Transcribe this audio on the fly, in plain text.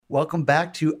Welcome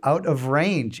back to Out of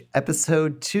Range,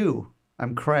 episode 2.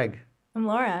 I'm Craig. I'm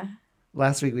Laura.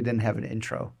 Last week we didn't have an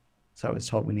intro, so I was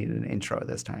told we needed an intro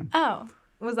this time. Oh,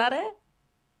 was that it?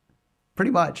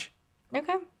 Pretty much.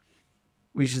 Okay.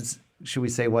 Should we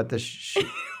say what the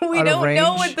we don't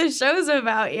know what the show's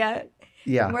about yet.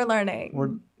 Yeah. We're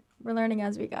learning. We're learning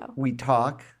as we go. We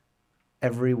talk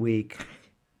every week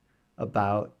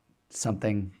about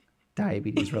something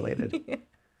diabetes related.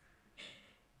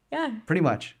 Yeah. Pretty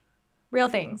much. Real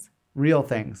things. Real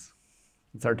things.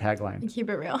 It's our tagline. Keep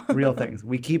it real. Real things.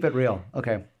 We keep it real.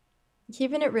 Okay.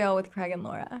 Keeping it real with Craig and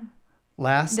Laura.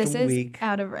 This week. Is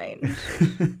Out of Range.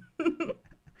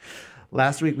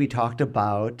 Last week we talked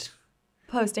about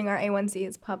posting our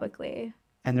A1Cs publicly.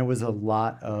 And there was a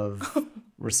lot of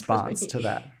response to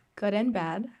that. Good and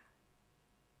bad.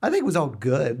 I think it was all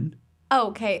good. Oh,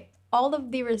 okay. All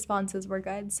of the responses were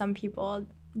good. Some people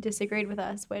disagreed with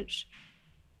us, which,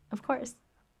 of course.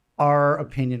 Our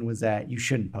opinion was that you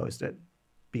shouldn't post it.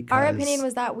 Our opinion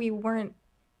was that we weren't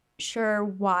sure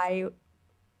why,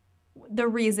 the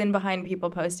reason behind people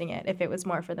posting it, if it was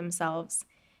more for themselves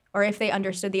or if they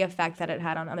understood the effect that it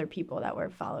had on other people that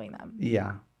were following them.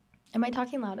 Yeah. Am I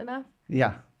talking loud enough?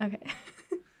 Yeah. Okay.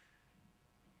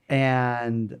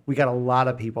 And we got a lot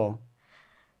of people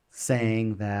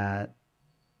saying that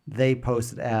they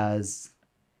post it as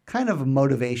kind of a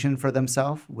motivation for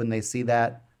themselves when they see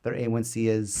that their A1C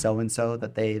is so-and-so,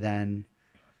 that they then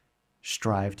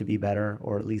strive to be better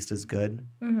or at least as good,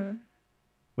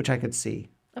 which I could see.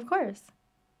 Of course.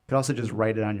 You could also just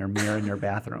write it on your mirror in your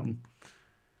bathroom.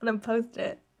 And then post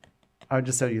it. I would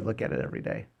just so you look at it every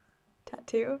day.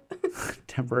 Tattoo.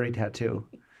 Temporary tattoo.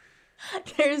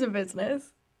 There's a business.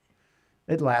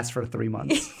 It lasts for 3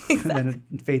 months. Exactly. And then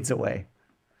it fades away.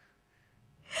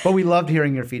 But we loved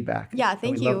hearing your feedback. Yeah,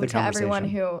 thank you to everyone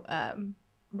who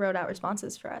wrote out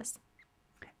responses for us.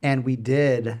 And we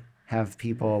did have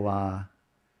people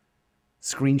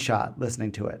screenshot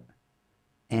listening to it.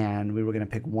 And we were going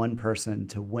to pick one person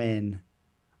to win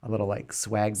a little like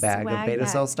swag bag of Beta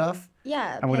Cell stuff.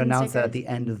 Yeah. And we'd announce that at the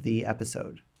end of the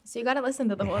episode. So you got to listen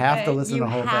to the whole thing. You have to listen to the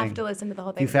whole thing. You have to listen to the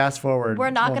whole thing. If you fast forward.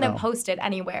 We're not going to post it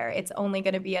anywhere. It's only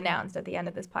going to be announced at the end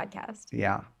of this podcast.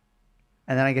 Yeah.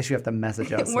 And then I guess you have to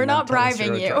message us. We're not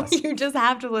bribing you. You just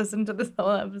have to listen to this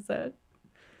whole episode.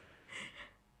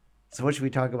 So what should we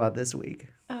talk about this week?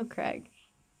 Oh, Craig.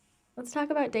 Let's talk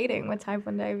about dating with type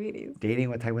 1 diabetes. Dating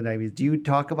with type 1 diabetes. Do you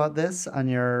talk about this on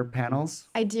your panels?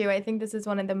 I do. I think this is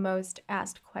one of the most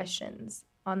asked questions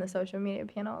on the social media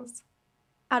panels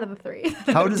out of the 3.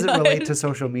 How does it relate to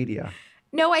social media?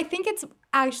 No, I think it's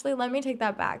actually, let me take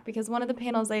that back, because one of the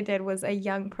panels I did was a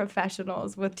young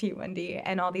professionals with T1D,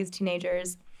 and all these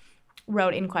teenagers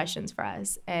wrote in questions for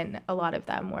us, and a lot of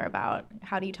them were about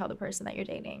how do you tell the person that you're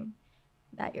dating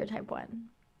that you're type 1.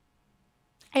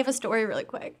 I have a story really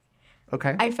quick.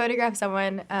 Okay. I photographed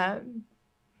someone.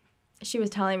 She was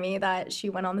telling me that she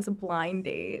went on this blind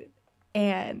date,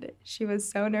 and she was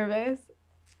so nervous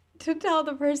to tell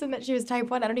the person that she was type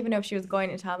 1. I don't even know if she was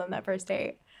going to tell them that first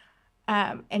date.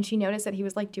 And she noticed that he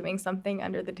was like doing something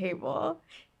under the table.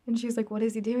 And she was like, what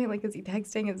is he doing? Like, is he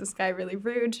texting? Is this guy really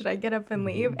rude? Should I get up and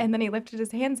leave? And then he lifted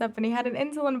his hands up and he had an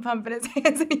insulin pump in his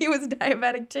hands and he was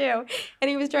diabetic too. And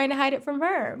he was trying to hide it from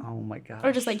her. Oh my gosh.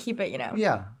 Or just like keep it,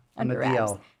 Yeah. under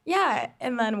wraps. Yeah.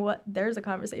 And then there's a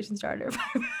conversation starter if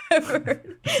I've ever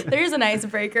heard. There's an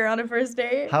icebreaker on a first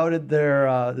date. How did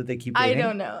they keep dating? I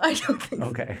don't know. I don't think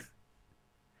Okay.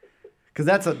 Because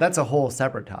that's a whole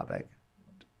separate topic.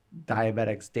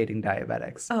 Diabetics, dating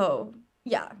diabetics. Oh,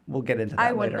 yeah. We'll get into that I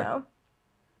later. wouldn't know.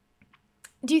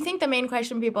 Do you think the main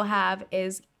question people have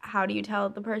is how do you tell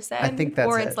the person? I think that's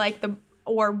or it. It's like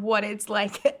or what it's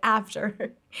like after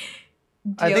dealing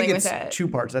I think with it's it. 2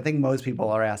 parts. I think most people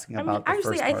are asking about the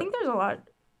actually, first part. I think there's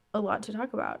a lot to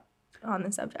talk about on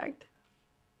the subject.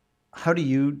 How do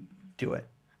you do it?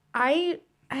 I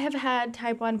have had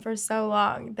type 1 for so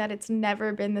long that it's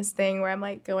never been this thing where I'm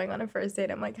like going on a first date.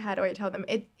 I'm like, how do I tell them?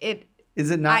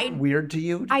 Is it not weird to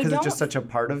you? Because it's just such a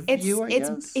part of you, I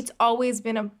guess? It's always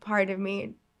been a part of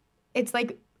me. It's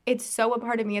like, it's so a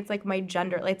part of me. It's like my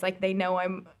gender. It's like they know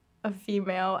I'm a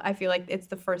female. I feel like it's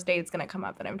the first date it's going to come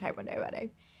up that I'm type 1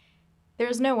 diabetic.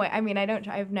 There's no way. I mean,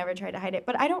 I've never tried to hide it.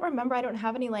 But I don't remember. I don't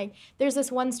have any, there's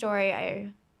this one story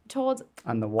I told.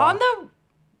 On the walk?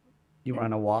 You were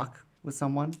on a walk with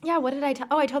someone? Yeah, what did I tell?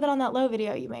 Oh, I told it on that low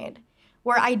video you made.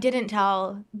 Where I didn't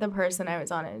tell the person I was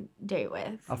on a date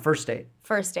with. A first date.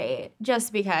 First date.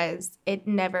 Just because it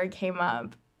never came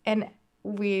up. And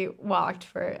we walked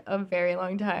for a very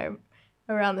long time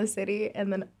around the city.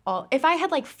 And then if I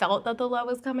had felt that the low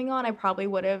was coming on, I probably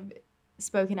would have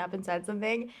spoken up and said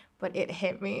something, but it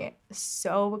hit me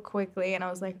so quickly, and I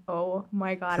was like, oh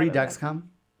my God. Pre-Dexcom?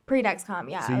 Pre-Dexcom,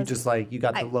 yeah. So you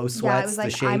got the low sweats, I was like,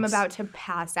 the shakes? I'm about to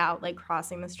pass out, like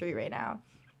crossing the street right now.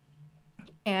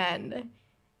 And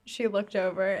she looked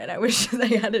over, and I wish I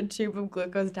had a tube of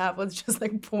glucose tablets just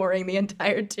like pouring the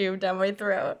entire tube down my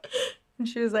throat. And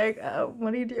she was like,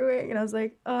 what are you doing? And I was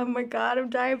like, oh my God, I'm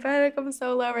diabetic. I'm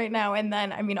so low right now. And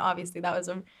then, I mean, obviously that was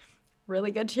a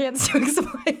really good chance to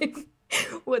explain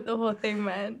what the whole thing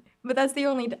meant. But that's the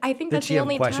only, I think that's the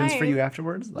only time. Did she have questions for you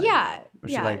afterwards? Like, yeah.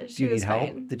 Was she like, do you need help?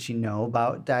 Fine. Did she know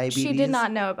about diabetes? She did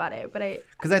not know about it, but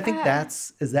because I think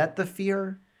is that the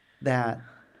fear that,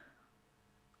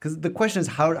 because the question is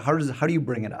how do you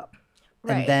bring it up?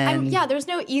 Right. And then there's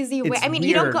no easy way. I mean, weird.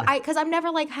 You don't go, because I'm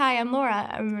never like, hi, I'm Laura.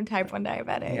 I'm a type 1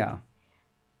 diabetic. Yeah.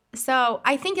 So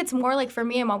I think it's more like, for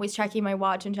me, I'm always checking my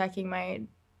watch and checking my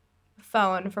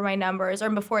phone for my numbers. Or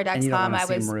before Dexcom, I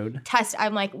was rude.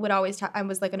 I'm like, I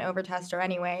was like an over tester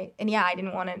anyway. And yeah, I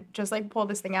didn't want to just like pull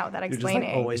this thing out without explaining. You're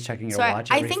just like always checking your watch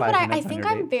every 5 minutes.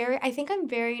 I think I'm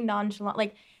very nonchalant.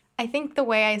 Like, I think the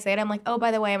way I say it, I'm like, oh,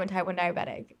 by the way, I'm a type 1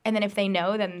 diabetic. And then if they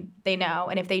know, then they know.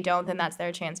 And if they don't, then that's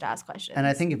their chance to ask questions. And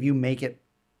I think if you make it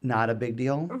not a big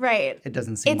deal, right? It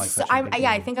doesn't seem like such a big deal.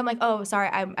 Yeah, I think I'm like, oh, sorry,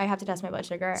 I have to test my blood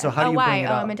sugar. So how do you bring it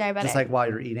up? I'm a diabetic. Just like while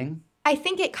you're eating? I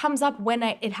think it comes up when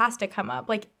it has to come up.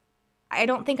 Like, I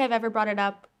don't think I've ever brought it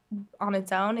up on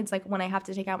its own. It's like when I have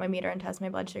to take out my meter and test my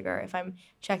blood sugar, if I'm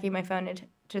checking my phone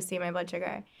to see my blood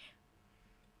sugar.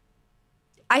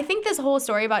 I think this whole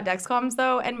story about Dexcoms,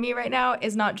 though, and me right now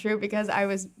is not true because I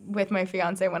was with my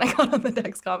fiance when I got on the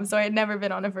Dexcom, so I had never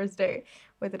been on a first date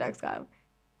with a Dexcom.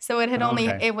 So it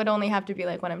would only have to be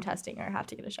like when I'm testing or have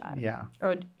to get a shot. Yeah.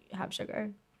 Or have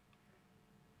sugar.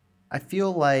 I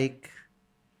feel like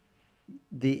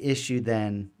the issue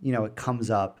then, it comes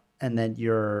up and then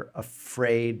you're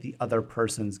afraid the other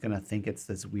person's going to think it's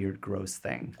this weird, gross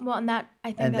thing. Well, and that,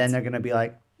 I think then they're going to be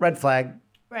like, red flag.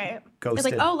 Right. Ghosted.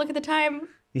 It's like, oh, look at the time.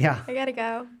 Yeah. I gotta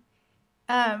go.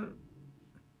 I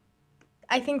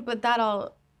think, but that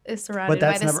all is surrounded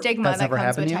by the stigma that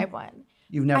comes with type 1.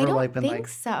 You've never been like... I don't think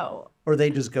so. Or they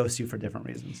just ghost you for different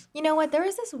reasons. You know what? There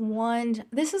was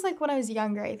this is like when I was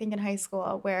younger, I think in high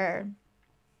school, where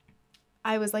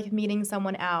I was like meeting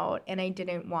someone out and I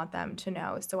didn't want them to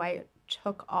know. So I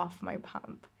took off my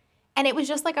pump. And it was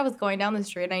just like I was going down the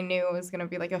street and I knew it was going to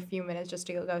be like a few minutes just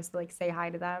to go like say hi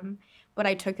to them. But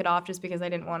I took it off just because I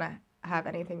didn't want to have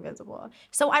anything visible.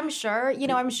 So I'm sure,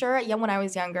 when I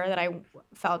was younger that I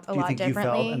felt a lot differently. Do you think you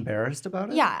felt embarrassed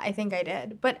about it? Yeah, I think I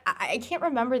did. But I can't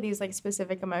remember these like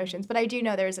specific emotions. But I do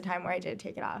know there was a time where I did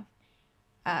take it off,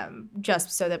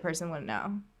 just so the person wouldn't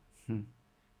know.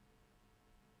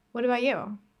 What about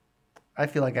you? I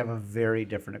feel like I have a very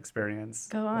different experience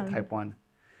with type 1.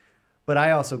 But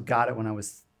I also got it when I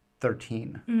was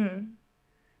 13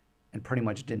 and pretty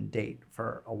much didn't date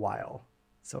for a while.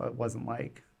 So it wasn't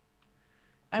like,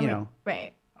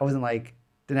 right. I wasn't like,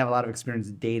 didn't have a lot of experience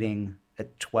dating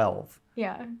at 12.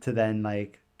 Yeah. To then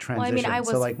like transition. Well, I mean,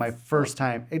 so like my first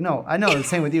time, no, I know the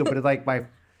same with you, but it's like I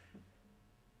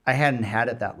hadn't had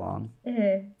it that long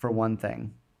for one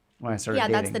thing when I started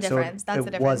dating. Yeah, that's the difference. So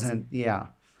it wasn't, yeah.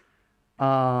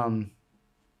 I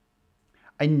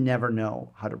never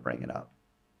know how to bring it up.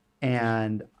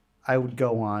 And I would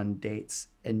go on dates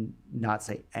and not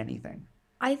say anything.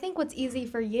 I think what's easy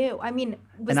for you, I mean,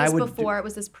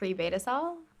 was this pre-beta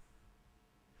cell?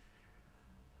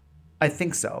 I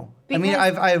think so. Because,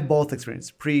 I have both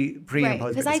experiences, pre and post beta cell.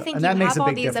 Because I think you have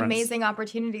all these amazing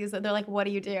opportunities that they're like, what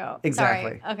do you do?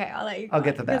 Exactly. Sorry. Okay, I'll let you go. I'll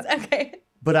get to that. Okay.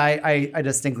 But I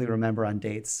distinctly remember on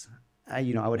dates, I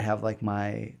would have like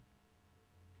my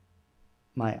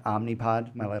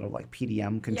Omnipod, my little like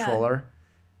PDM controller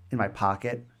in my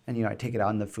pocket. And, I take it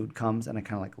out and the food comes and I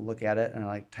kind of like look at it and I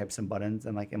like type some buttons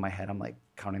and like in my head, I'm like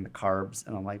counting the carbs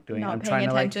and I'm like doing, I'm trying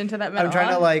to that middle. I'm trying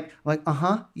to like,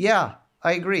 yeah,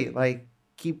 I agree. Like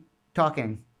keep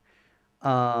talking.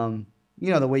 The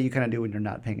way you kind of do when you're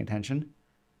not paying attention.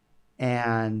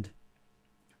 And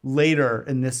later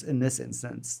in this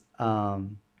instance, I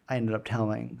ended up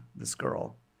telling this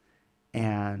girl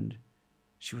and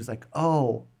she was like,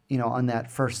 oh, on that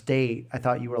first date, I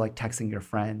thought you were like texting your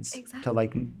friends to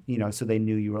like, so they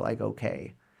knew you were like,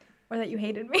 okay. Or that you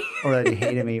hated me. Or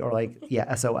like,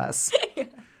 yeah, SOS.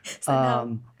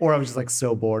 Or I was just like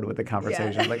so bored with the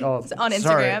conversation. Yeah. Like, oh, it's on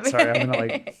Instagram. Sorry, I'm going to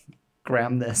like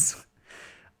gram this.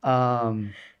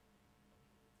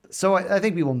 So I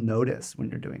think people notice when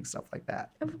you're doing stuff like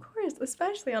that. Of course,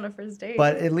 especially on a first date.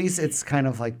 But at least it's kind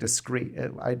of like discreet.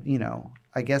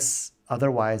 I guess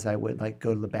otherwise I would like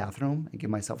go to the bathroom and give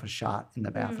myself a shot in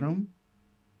the bathroom.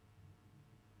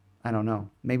 I don't know.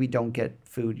 Maybe don't get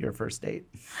food your first date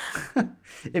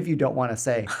if you don't want to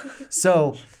say.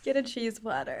 So Get a cheese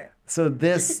platter. So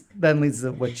this then leads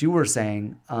to what you were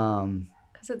saying.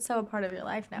 Because it's so a part of your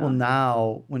life now. Well,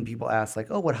 now when people ask like,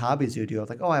 "Oh, what hobbies do you do?" I was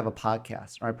like, "Oh, I have a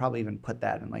podcast," or I probably even put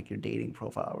that in like your dating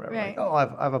profile or whatever. Right. Like, "Oh,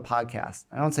 I have a podcast."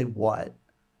 I don't say what.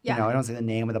 Yeah. You know, I don't say the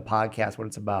name of the podcast, what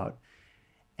it's about.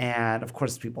 And of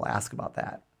course, people ask about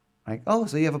that. Like, "Oh,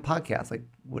 so you have a podcast? Like,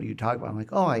 what do you talk about?" I'm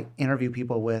like, "Oh, I interview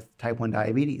people with type 1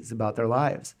 diabetes about their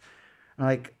lives." I'm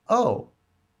like, "Oh,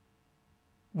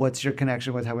 what's your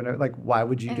connection with type 1? Like, why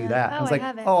would you do that?" I was like,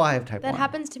 have it. "Oh, I have type 1." That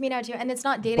happens to me now too, and it's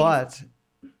not dating. But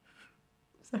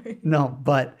sorry. no,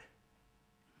 but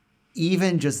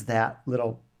even just that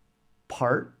little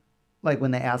part, like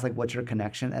when they ask like, "What's your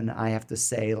connection?" and I have to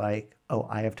say like, "Oh,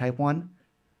 I have type 1,"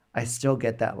 I still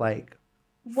get that like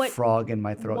frog in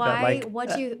my throat. Why? That like,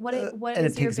 what and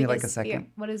is it your takes me like a biggest second. fear?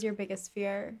 What is your biggest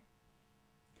fear?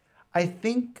 I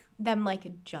think Them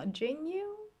like judging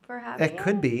you for having it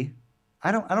could be.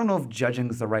 I don't know if judging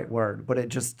is the right word, but it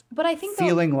just But I think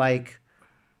feeling like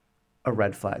a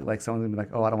red flag. Like someone's gonna be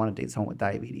like, "Oh, I don't want to date someone with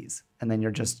diabetes," and then you're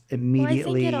just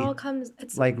immediately I think it all comes.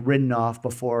 It's like written off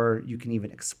before you can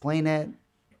even explain it,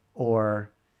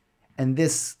 and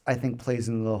this I think plays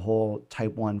into the whole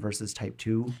type 1 versus type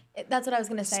 2. That's what I was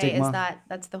gonna say. Stigma. Is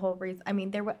that's the whole reason? I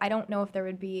mean, I don't know if there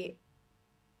would be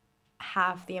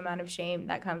half the amount of shame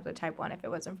that comes with type 1 if it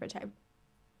wasn't for type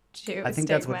 2. I think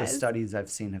that's what the studies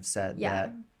I've seen have said. Yeah,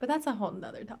 that, but that's a whole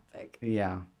nother topic.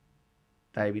 Yeah,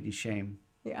 diabetes shame.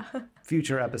 Yeah.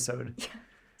 Future episode. Yeah.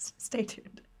 Stay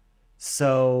tuned.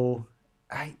 So,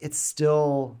 it's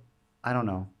still, I don't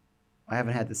know. I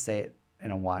haven't had to say it in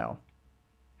a while.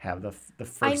 Have the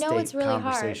first I know date it's really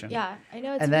conversation. hard. Yeah, I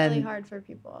know it's And really then hard for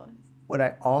people. What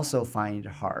I also find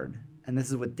hard, and this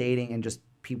is with dating and just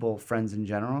people, friends in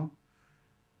general,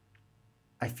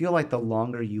 I feel like the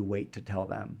longer you wait to tell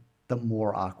them, the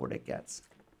more awkward it gets.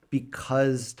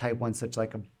 Because type 1 is such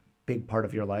like a big part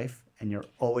of your life, and you're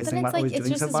always thinking about always doing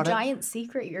something about it. It's just this giant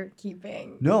secret you're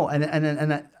keeping. No,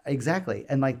 and exactly.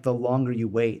 And like the longer you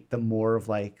wait, the more of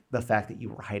like the fact that you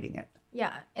were hiding it.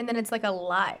 Yeah, and then it's like a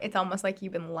lie. It's almost like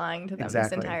you've been lying to them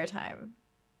this entire time.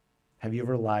 Have you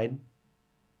ever lied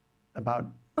about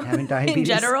having diabetes? In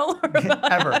general?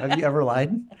 Ever? Have you ever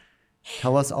lied?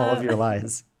 Tell us all of your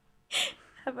lies.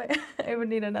 I would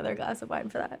need another glass of wine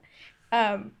for that.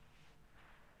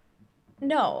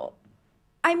 No.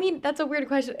 I mean, that's a weird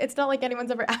question. It's not like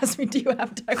anyone's ever asked me, "Do you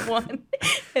have type 1?"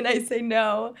 And I say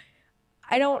no.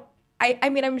 I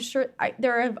mean, I'm sure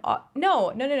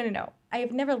no. I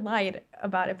have never lied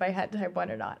about if I had type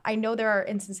 1 or not. I know there are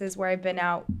instances where I've been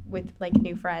out with like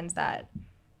new friends that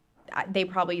they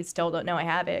probably still don't know I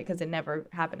have it because it never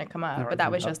happened to come up. But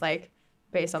that was just like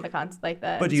based on the circumstances.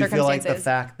 But do you feel like the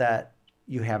fact that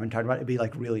you haven't talked about it, it'd be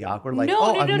like really awkward? Like,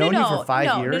 I've known you for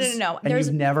 5 years. No. And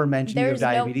you've never mentioned you have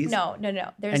diabetes? No.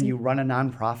 And you run a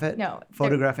nonprofit? No.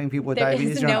 Photographing people with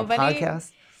diabetes? You're on a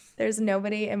podcast? There's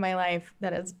nobody in my life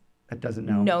that doesn't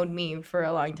know. Known me for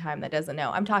a long time that doesn't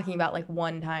know. I'm talking about like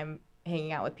one time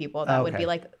hanging out with people that would be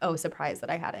like, "Oh, surprised that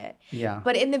I had it." Yeah.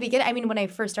 But in the beginning, I mean, when I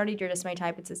first started You're Just My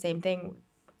Type, it's the same thing.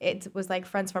 It was like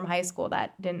friends from high school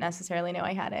that didn't necessarily know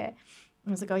I had it. I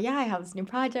was like, "Oh yeah, I have this new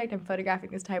project. I'm photographing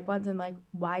these type 1s." And like,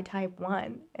 "Why type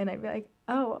 1?" And I'd be like,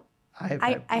 "Oh,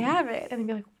 I have it." And they'd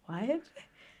be like, "What?"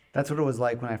 That's what it was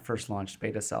like when I first launched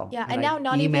Beta Cell. Yeah, and now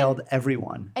not emailed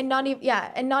everyone. And not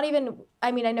even.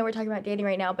 I mean, I know we're talking about dating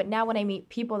right now, but now when I meet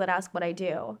people that ask what I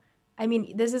do, I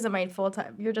mean, this isn't my full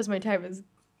time. You're Just My Type is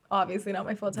obviously not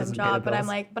my full time job, but I'm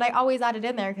like, but I always add it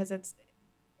in there because it's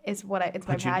my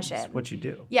passion. It's what you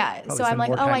do. Yeah, so I'm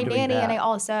like, oh, I nanny, and I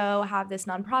also have this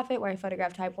nonprofit where I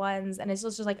photograph type 1s, and it's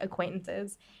just like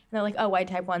acquaintances, and they're like, oh, why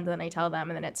type 1s, and then I tell them,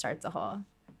 and then it starts a whole.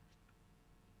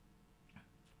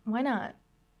 Why not?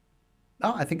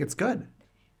 Oh, I think it's good.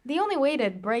 The only way to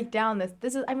break down this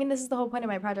is the whole point of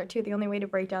my project too. The only way to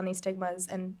break down these stigmas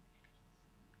and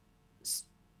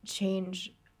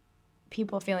change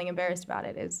people feeling embarrassed about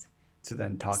it is to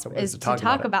then talk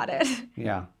about it.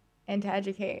 Yeah. And to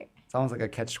educate. It's almost like a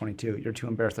catch-22. You're too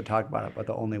embarrassed to talk about it, but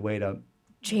the only way to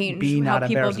change not how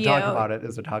embarrassed people to talk about it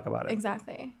is to talk about it.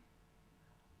 Exactly.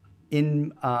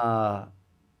 In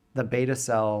the Beta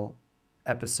Cell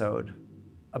episode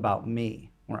about me,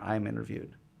 where I'm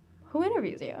interviewed. Who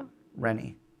interviews you?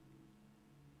 Rennie.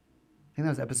 I think that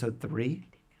was episode 3.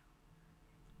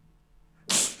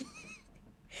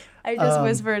 I just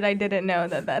whispered I didn't know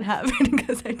that happened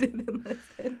because I didn't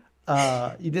listen.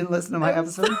 You didn't listen to my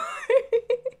episode? Sorry.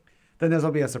 Then this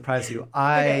will be a surprise to you.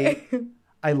 Okay.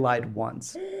 I lied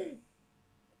once.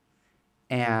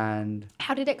 And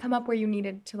how did it come up where you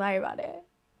needed to lie about it?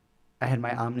 I had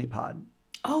my Omnipod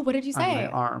Oh, what did you on my say?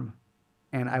 arm.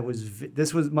 And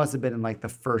must have been in like the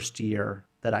first year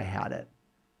that I had it.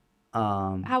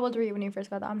 How old were you when you first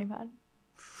got the Omnipod?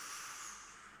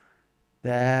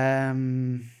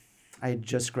 I had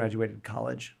just graduated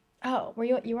college. Oh,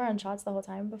 you were on shots the whole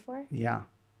time before? Yeah.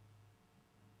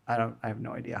 I have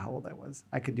no idea how old I was.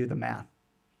 I could do the math.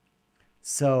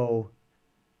 So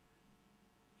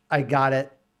I got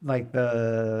it like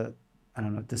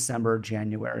December,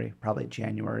 January, probably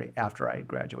January after I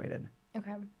graduated.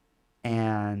 Okay.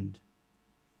 And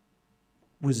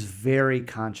was very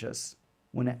conscious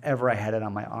whenever I had it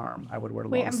on my arm, I would wear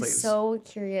long I'm sleeves. so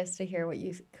curious to hear what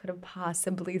you could have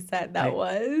possibly said that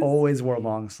was. Always wore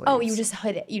long sleeves. Oh, you just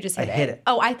hit it. You just hit it. I hit it.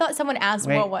 Oh, I thought someone asked,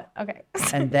 Wait. well, what? Okay.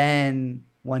 And then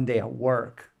one day at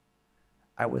work,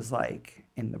 I was like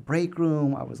in the break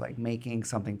room. I was like making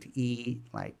something to eat,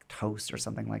 like toast or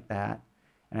something like that.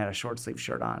 And I had a short sleeve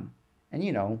shirt on. And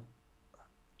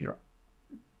it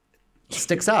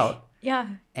sticks out. Yeah.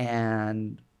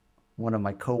 And one of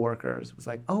my coworkers was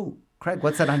like, "Oh, Craig,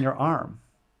 what's that on your arm?"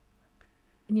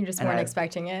 And you just weren't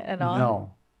expecting it at all?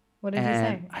 No. What did you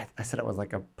say? I said it was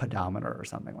like a pedometer or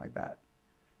something like that.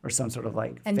 Or some sort of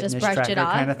like And fitness just brushed it tracker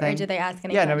off? kind of thing. Or did they ask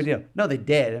any Yeah, questions? no big deal. No, they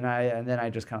did. And then I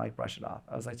just kind of like brushed it off.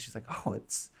 I was like, she's like,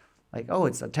 it's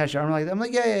attached to your arm. I'm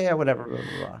like, yeah, whatever, blah,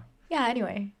 blah, blah. Yeah,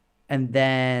 anyway. And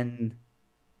then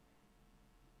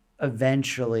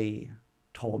eventually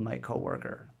told my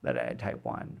coworker that I had type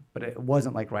 1, but it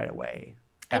wasn't like right away.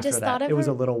 It was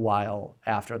a little while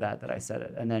after that I said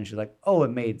it. And then she's like, "Oh,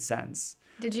 it made sense."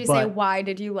 Did you say, why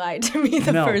did you lie to me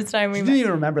the first time we she met? didn't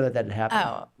even remember that had happened.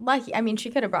 Oh, lucky. I mean, she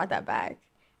could have brought that back.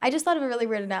 I just thought of a really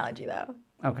weird analogy, though.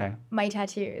 Okay. My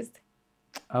tattoos.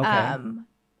 Okay.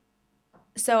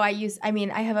 So I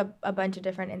have a bunch of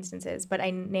different instances, but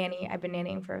I've been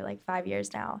nannying for like 5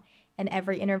 years now. And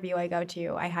every interview I go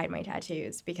to, I hide my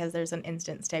tattoos because there's an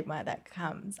instant stigma that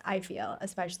comes, I feel,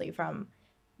 especially from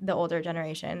the older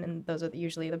generation. And those are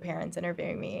usually the parents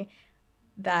interviewing me,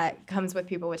 that comes with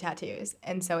people with tattoos.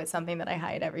 And so it's something that I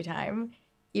hide every time,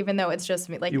 even though it's just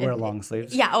me. Like, you wear long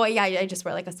sleeves? Yeah. Oh, yeah. I just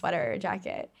wear like a sweater or a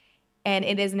jacket. And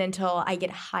it isn't until I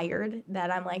get hired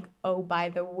that I'm like, oh, by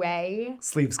the way,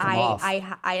 sleeves come off.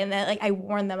 And then like I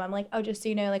warn them. I'm like, oh, just so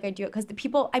you know, like I do it because the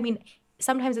people. I mean,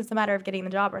 sometimes it's a matter of getting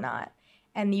the job or not,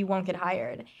 and you won't get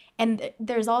hired. And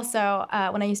there's also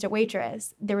when I used to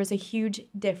waitress, there was a huge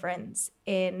difference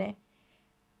in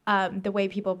the way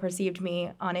people perceived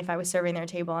me on if I was serving their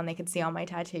table and they could see all my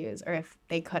tattoos or if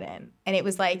they couldn't. And it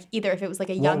was like either if it was like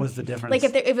a young... What was the difference? Like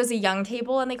if it was a young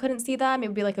table and they couldn't see them, it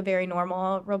would be like a very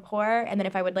normal rapport. And then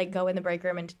if I would like go in the break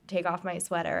room and take off my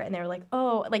sweater and they were like,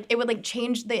 oh, like it would like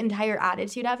change the entire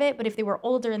attitude of it. But if they were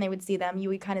older and they would see them, you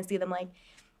would kind of see them like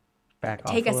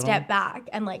take a step back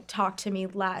and like talk to me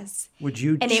less. Would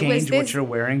you change what you're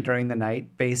wearing during the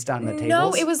night based on the tables?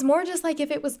 No, it was more just like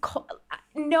if it was cold.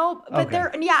 No, but okay.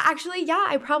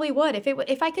 I probably would.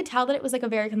 If I could tell that it was like a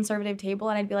very conservative table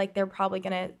and I'd be like, they're probably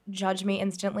going to judge me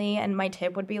instantly and my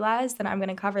tip would be less, then I'm going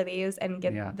to cover these and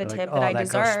get the tip that I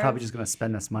deserve. Girl's probably just going to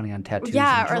spend this money on tattoos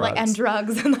and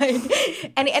drugs. And like,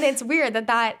 and it's weird that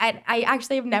I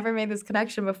actually have never made this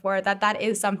connection before, that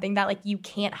is something that like you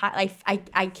can't hide.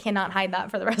 I cannot hide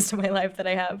that for the rest of my life, that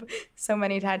I have so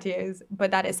many tattoos,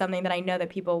 but that is something that I know that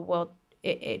people will,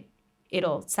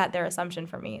 it'll set their assumption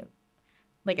for me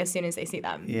like as soon as they see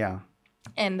them. Yeah.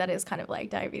 And that is kind of like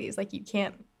diabetes. Like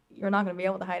you're not going to be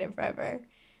able to hide it forever.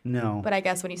 No. But I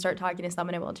guess when you start talking to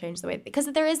someone, it will change the way, because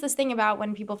there is this thing about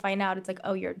when people find out, it's like,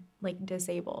 oh, you're like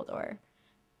disabled or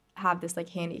have this like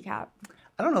handicap.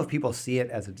 I don't know if people see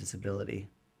it as a disability.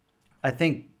 I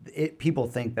think people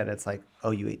think that it's like,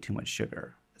 oh, you ate too much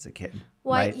sugar as a kid.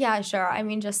 Well, right? Yeah, sure. I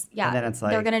mean, just, yeah. And then it's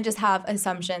like, they're going to just have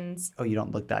assumptions. Oh, you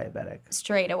don't look diabetic.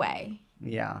 Straight away.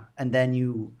 Yeah. And then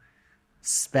you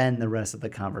spend the rest of the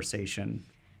conversation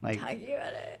like talking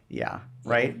about it. Yeah,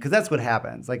 right? Because that's what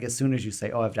happens. Like as soon as you say,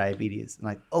 oh, I have diabetes, and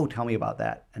like, oh, tell me about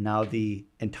that. And now the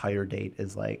entire date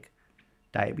is like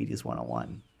diabetes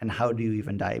 101. And how do you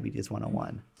even diabetes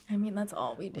 101? I mean, that's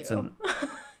all we do. It's an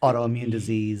autoimmune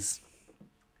disease,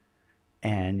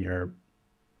 and your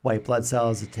white blood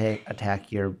cells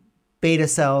attack your beta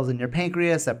cells in your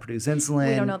pancreas that produce insulin.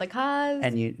 We don't know the cause.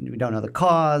 And we don't know the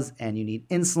cause, and you need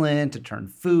insulin to turn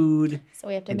food so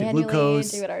we have to into manually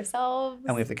glucose, do it ourselves.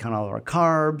 And we have to count all of our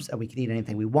carbs, and we can eat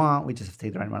anything we want. We just have to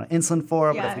take the right amount of insulin for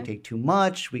it. Yeah. But if we take too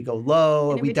much, we go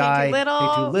low, and we die.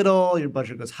 Take too little, your blood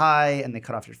sugar goes high, and they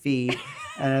cut off your feet.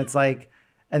 And it's like,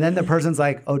 and then the person's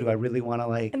like, oh, do I really want to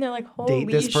like and they're like, date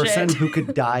this person who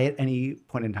could die at any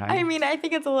point in time? I mean, I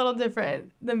think it's a little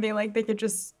different than being like, they could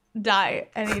just die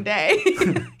any day.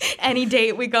 Any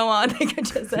date we go on, I could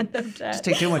just end up dead. Just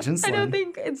take too much insulin. I don't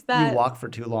think it's that. You walk for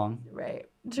too long. Right.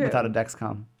 True. Without a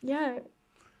Dexcom. Yeah.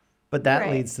 But that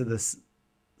leads to this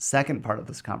second part of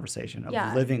this conversation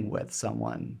of living with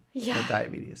someone with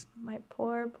diabetes. My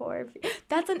poor.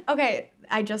 Okay,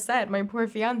 I just said my poor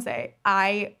fiance.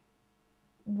 I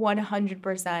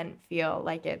 100% feel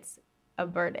like it's a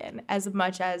burden as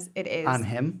much as it is. On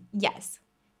him? Yes.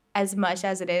 As much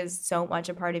as it is so much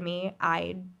a part of me,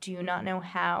 I do not know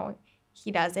how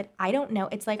he does it. I don't know.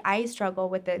 It's like I struggle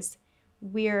with this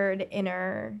weird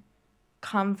inner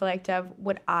conflict of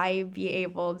would I be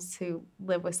able to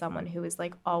live with someone who is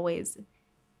like always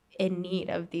in need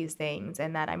of these things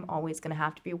and that I'm always going to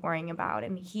have to be worrying about.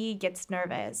 And he gets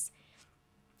nervous.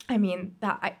 I mean,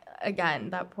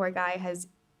 that poor guy has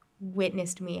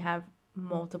witnessed me have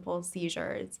multiple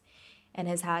seizures and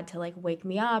has had to like wake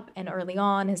me up, and early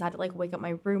on has had to like wake up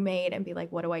my roommate and be like,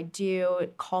 what do I do?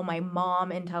 Call my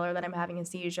mom and tell her that I'm having a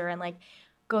seizure and like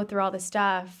go through all this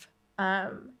stuff.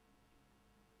 And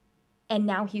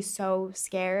now he's so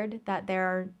scared that there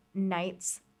are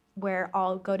nights where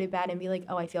I'll go to bed and be like,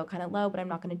 oh, I feel kind of low, but I'm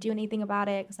not going to do anything about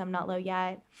it because I'm not low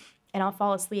yet. And I'll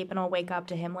fall asleep and I'll wake up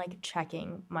to him like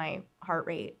checking my heart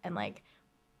rate and like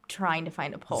trying to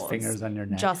find a pulse. His fingers on your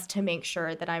neck. Just to make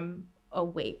sure that I'm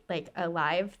awake, like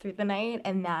alive through the night.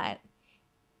 And that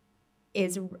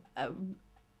is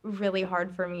really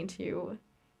hard for me to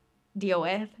deal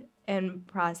with and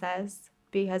process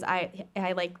because I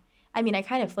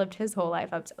kind of flipped his whole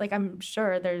life up. Like, I'm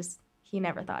sure he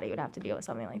never thought he would have to deal with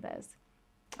something like this.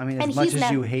 I mean, as much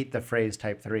as you hate the phrase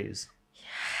type 3s.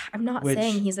 I'm not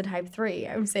saying he's a type 3.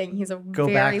 I'm saying he's a go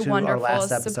very back to wonderful, our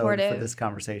last episode supportive. For this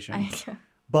conversation.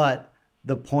 But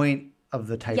the point of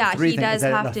the type 3 he thing does is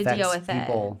that have it to affects deal with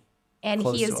people it. And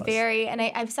close he is to us. very, and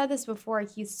I've said this before,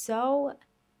 he's so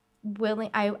willing.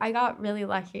 I got really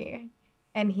lucky.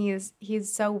 And he's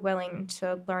so willing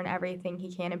to learn everything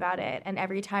he can about it. And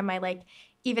every time I like,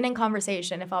 even in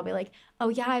conversation, if I'll be like, oh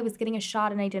yeah, I was getting a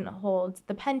shot and I didn't hold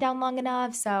the pen down long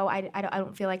enough, so I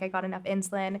don't feel like I got enough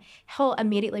insulin, he'll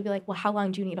immediately be like, well, how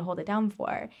long do you need to hold it down for?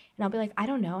 And I'll be like, I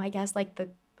don't know, I guess like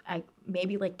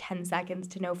maybe like 10 seconds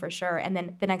to know for sure. And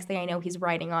then the next thing I know, he's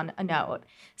writing on a note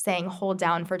saying, hold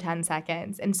down for 10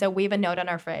 seconds. And so we have a note on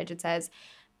our fridge. It says,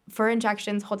 for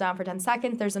injections, hold down for 10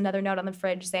 seconds. There's another note on the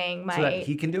fridge saying So that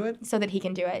he can do it? So that he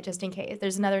can do it, just in case.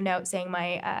 There's another note saying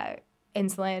my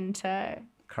insulin to...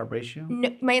 Carb ratio? No,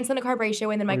 my insulin to carb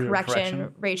ratio, and then my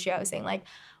correction ratio saying like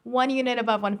 1 unit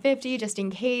above 150, just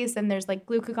in case. And there's like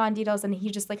glucagon details, and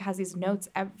he just like has these notes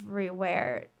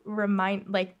everywhere,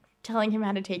 telling him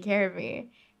how to take care of me.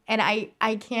 And I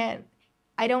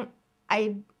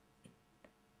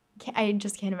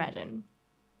just can't imagine.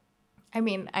 I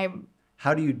mean,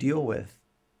 How do you deal with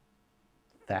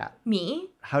that? Me?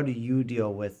 How do you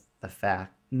deal with the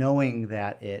fact, knowing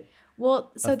that it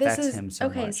affects him so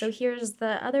much? So here's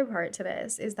the other part to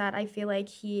this, is that I feel like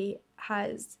he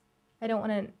has, I don't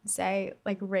want to say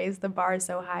like raise the bar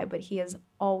so high, but he has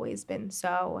always been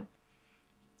so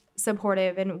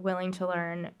supportive and willing to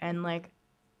learn. And like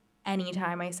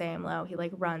anytime I say I'm low, he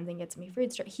like runs and gets me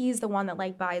fruit. He's the one that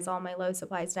like buys all my low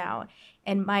supplies now.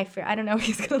 And I don't know if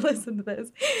he's going to listen to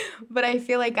this, but I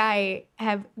feel like I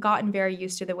have gotten very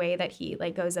used to the way that he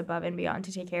like goes above and beyond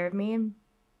to take care of me.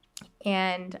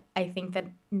 And I think that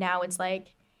now it's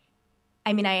like,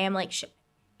 I mean, I am like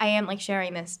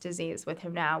sharing this disease with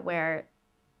him now, where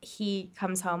he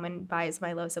comes home and buys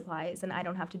my low supplies and I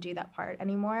don't have to do that part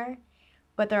anymore.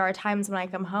 But there are times when I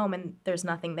come home and there's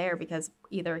nothing there because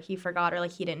either he forgot or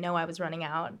like he didn't know I was running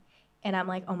out. And I'm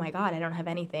like, oh my God, I don't have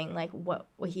anything. Like what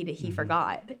he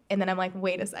forgot. And then I'm like,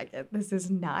 wait a second, this is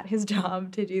not his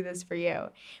job to do this for you.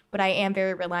 But I am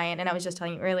very reliant. And I was just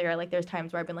telling you earlier, like there's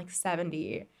times where I've been like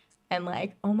 70 and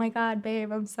like, oh my God,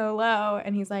 babe, I'm so low.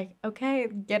 And he's like, okay,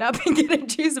 get up and get a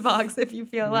juice box if you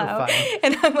feel low.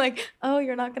 And I'm like, oh,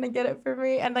 you're not going to get it for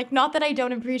me. And like, not that I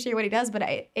don't appreciate what he does, but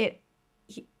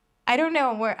I don't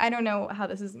know how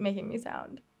this is making me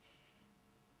sound.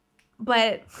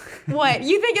 But what?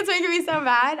 You think it's making me sound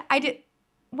bad?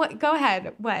 What? Go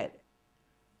ahead. What?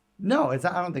 No, I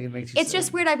don't think it makes you It's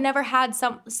just weird. I've never had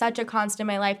such a constant in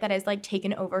my life that has like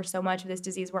taken over so much of this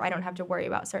disease where I don't have to worry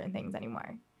about certain things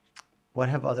anymore. What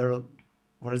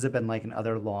has it been like in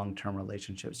other long-term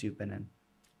relationships you've been in?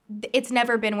 It's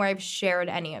never been where I've shared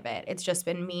any of it. It's just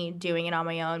been me doing it on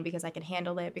my own because I can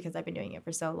handle it, because I've been doing it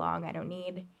for so long. I don't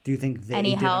need Do you think they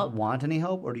any didn't help. Want any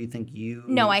help, or do you think you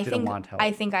didn't want help?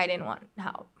 I think I didn't want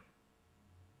help.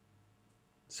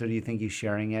 So do you think you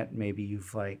sharing it, maybe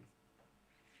you've like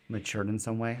matured in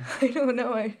some way? I don't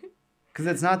know. Because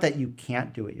it's not that you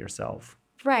can't do it yourself.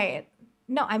 Right.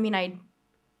 No, I mean,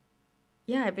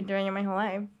 I've been doing it my whole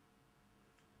life.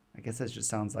 I guess that just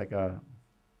sounds like I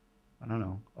don't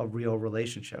know, a real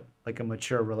relationship, like a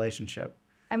mature relationship.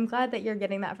 I'm glad that you're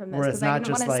getting that from this Where it's because I not didn't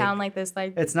just want to like, sound like this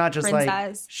like it's not just like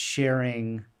princess.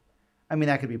 sharing. I mean,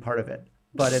 that could be part of it,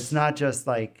 but it's not just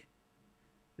like,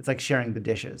 it's like sharing the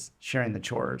dishes, sharing the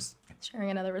chores.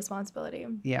 Sharing another responsibility.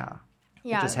 Yeah.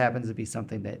 Yeah. It just happens to be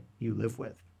something that you live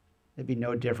with. It'd be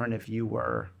no different if you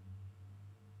were,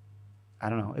 I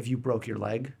don't know, if you broke your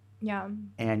leg Yeah.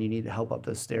 and you need help up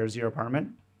the stairs of your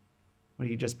apartment. Would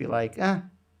you just be like,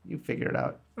 you figure it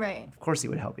out? Right. Of course he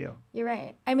would help you. You're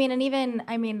right. I mean, and even,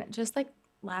 just like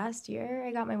last year,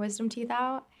 I got my wisdom teeth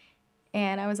out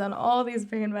and I was on all these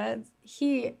pain meds.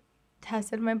 He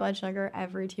tested my blood sugar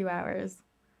every 2 hours.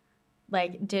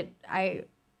 Like,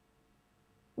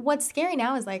 what's scary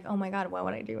now is like, oh my God, what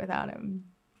would I do without him?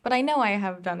 But I know I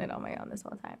have done it on my own this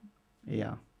whole time.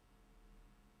 Yeah.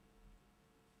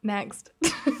 Next.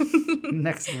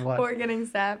 Next what? We're getting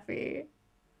sappy.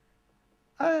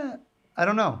 I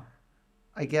don't know.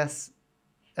 I guess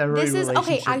every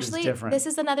relationship is different. This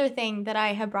is another thing that I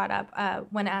have brought up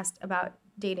when asked about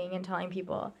dating and telling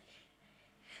people.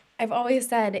 I've always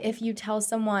said if you tell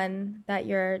someone that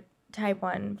you're type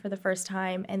 1 for the first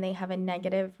time and they have a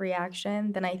negative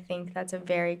reaction, then I think that's a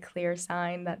very clear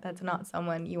sign that that's not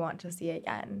someone you want to see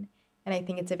again. And I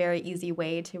think it's a very easy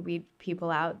way to weed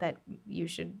people out that you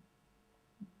should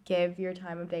give your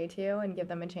time of day to and give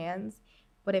them a chance.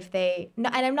 But if and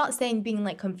I'm not saying being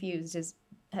like confused is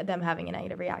them having a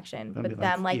negative reaction, but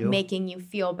them like making you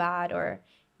feel bad or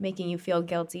making you feel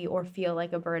guilty or feel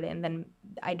like a burden, then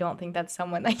I don't think that's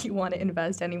someone that you want to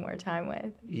invest any more time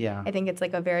with. Yeah. I think it's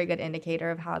like a very good indicator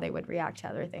of how they would react to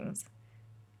other things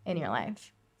in your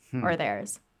life or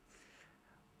theirs.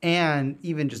 And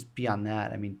even just beyond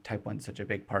that, I mean, type 1 is such a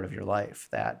big part of your life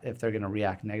that if they're going to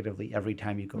react negatively every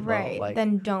time you go low, like,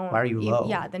 then don't. Why are you low?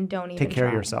 Yeah, then don't even take care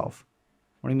try. of yourself.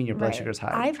 What do you mean your blood sugar's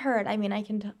high? I've heard. I mean,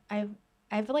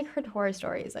 I've like heard horror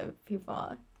stories of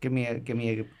people. Give me a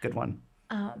good one.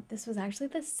 This was actually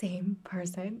the same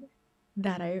person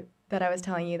that I was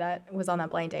telling you that was on that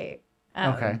blind date.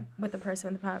 Okay. With the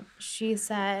person with the pump. She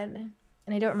said,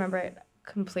 and I don't remember it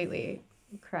completely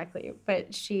correctly,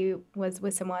 but she was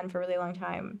with someone for a really long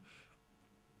time,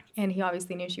 and he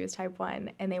obviously knew she was type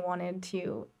 1, and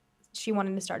she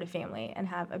wanted to start a family and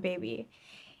have a baby.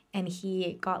 And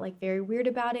he got like very weird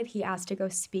about it. He asked to go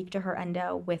speak to her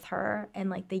endo with her, and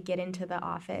like they get into the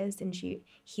office, and he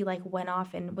like went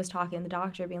off and was talking to the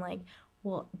doctor, being like,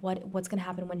 well, what's gonna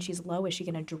happen when she's low? Is she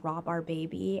gonna drop our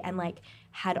baby? And like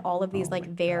had all of these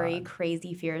very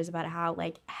crazy fears about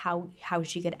how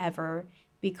she could ever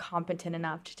be competent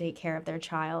enough to take care of their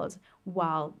child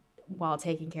while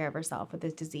taking care of herself with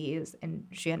this disease. And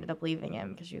she ended up leaving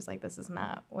him because she was like, this is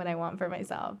not what I want for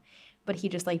myself. But he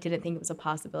just like didn't think it was a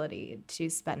possibility to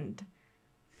spend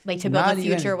to build a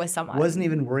future with someone. Wasn't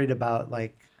even worried about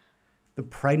like the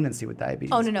pregnancy with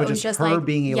diabetes. Oh no, but it was just her like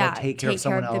being able to take care of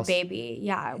someone else, the baby,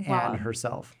 and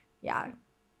herself. Yeah.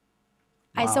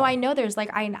 Wow. So I know there's like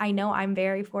I know I'm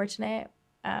very fortunate,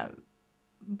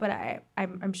 but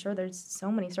I'm sure there's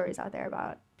so many stories out there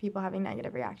about people having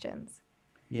negative reactions.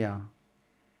 Yeah.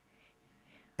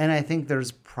 And I think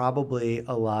there's probably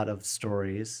a lot of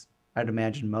stories, I'd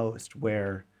imagine most,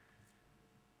 where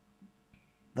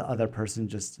the other person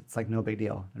just, it's like no big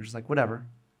deal. They're just like, whatever.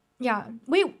 Yeah.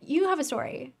 Wait, you have a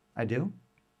story. I do?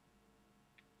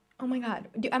 Oh my God.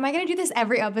 Am I going to do this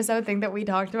every episode, think that we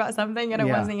talked about something and it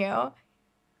wasn't you?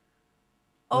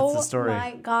 What's the story? Oh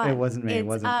my God. It wasn't me. It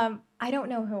wasn't. I don't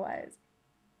know who it was.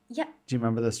 Yeah. Do you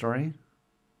remember the story?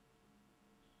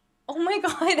 Oh my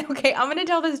God. Okay, I'm going to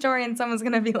tell the story and someone's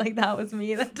going to be like, that was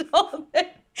me that told it.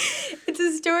 It's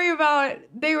a story about,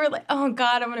 they were like, oh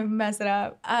God, I'm going to mess it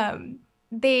up.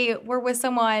 They were with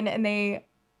someone and they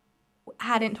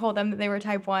hadn't told them that they were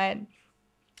type 1.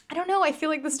 I don't know. I feel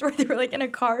like the story, they were like in a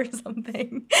car or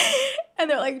something. And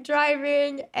they're like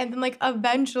driving. And then like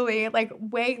eventually, like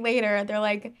way later, they're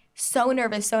like so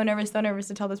nervous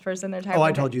to tell this person they're type 1. Oh,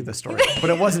 I told you the story. But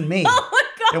it wasn't me. Oh my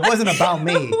God. It wasn't about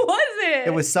me. Who was it?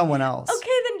 It was someone else.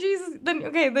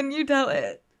 Okay, then you tell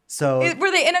it. So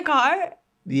were they in a car?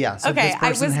 Yeah. So okay, this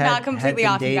person I was not completely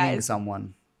had off, been you dating guys.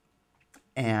 someone,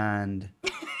 and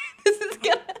This is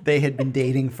gonna. they had been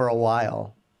dating for a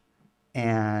while,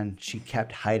 and she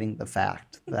kept hiding the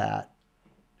fact that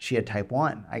she had type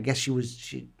 1. I guess she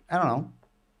I don't know,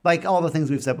 like all the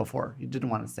things we've said before. You didn't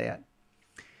want to say it,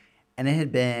 and it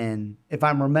had been, if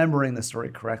I'm remembering the story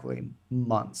correctly,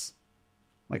 months,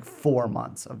 like 4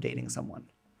 months of dating someone.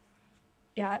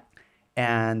 Yeah.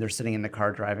 And they're sitting in the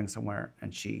car driving somewhere,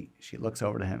 and she looks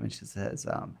over to him and she says,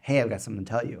 hey, I've got something to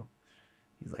tell you.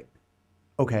 He's like,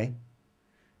 okay.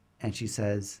 And she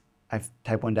says, I've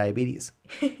type 1 diabetes.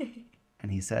 And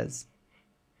he says,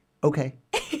 okay.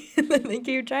 And then they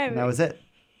keep driving. And that was it.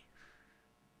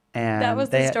 And that was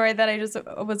the story that I just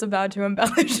was about to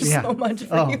embellish so much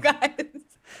for you guys.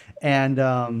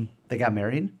 And they got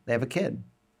married. They have a kid.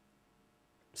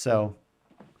 So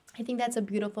I think that's a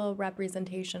beautiful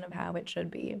representation of how it should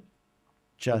be.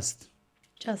 Just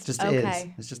okay. is.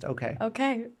 It's just okay.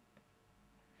 Okay.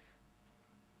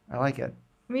 I like it.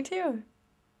 Me too.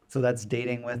 So that's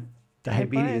dating with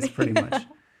diabetes pretty much.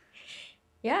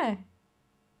 Yeah.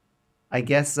 I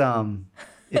guess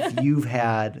if you've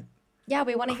had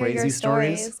we want to hear your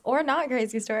stories. Or not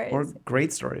crazy stories. Or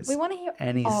great stories. We want to hear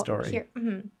any story.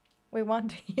 We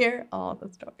want to hear all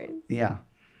the stories. Yeah.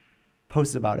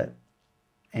 Post about it.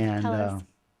 And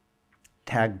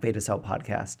tag Beta Cell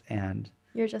Podcast and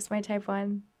You're Just My Type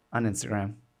 1 on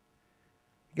Instagram.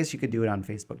 I guess you could do it on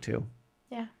Facebook too.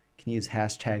 Yeah. You can use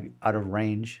hashtag out of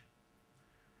range.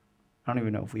 I don't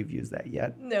even know if we've used that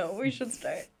yet. No, we should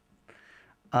start.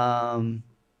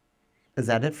 Is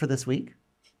that it for this week?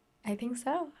 I think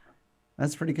so.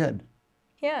 That's pretty good.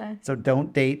 Yeah. So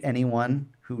don't date anyone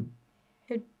who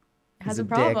has a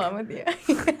problem with you.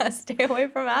 Stay away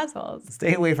from assholes.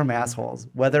 Stay away from assholes,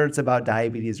 whether it's about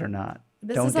diabetes or not.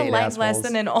 This don't is a life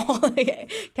lesson in all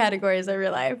categories of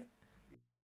your life.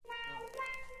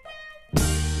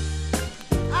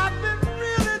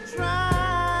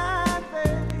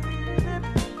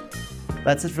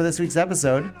 That's it for this week's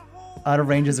episode. Out of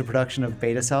Range is a production of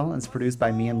Beta Cell and it's produced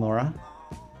by me and Laura.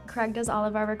 Craig does all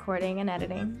of our recording and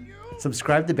editing.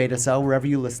 Subscribe to Beta Cell wherever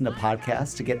you listen to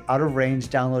podcasts to get Out of Range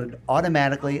downloaded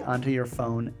automatically onto your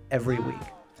phone every week.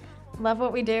 Love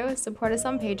what we do? Support us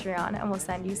on Patreon and we'll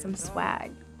send you some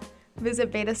swag.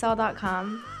 Visit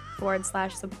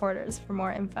betacell.com/supporters for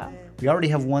more info. We already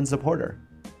have one supporter,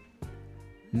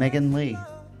 Megan Lee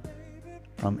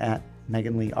from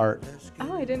 @MeganLeeArt.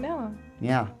 Oh, I didn't know.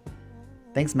 Yeah.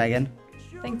 Thanks, Megan.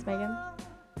 Thanks, Megan.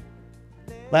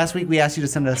 Last week, we asked you to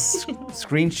send us a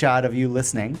screenshot of you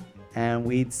listening, and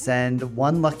we'd send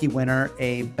one lucky winner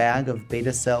a bag of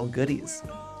Beta Cell goodies.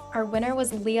 Our winner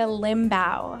was Leah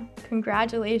Limbaugh.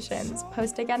 Congratulations.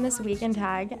 Post again this week and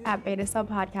tag @Beta Cell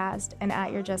Podcast and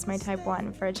 @You're Just My Type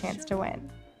 1 for a chance to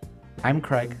win. I'm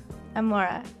Craig. I'm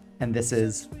Laura. And this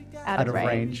is Out of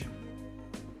Range.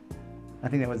 I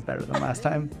think that was better than last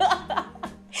time.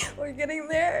 We're getting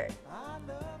there.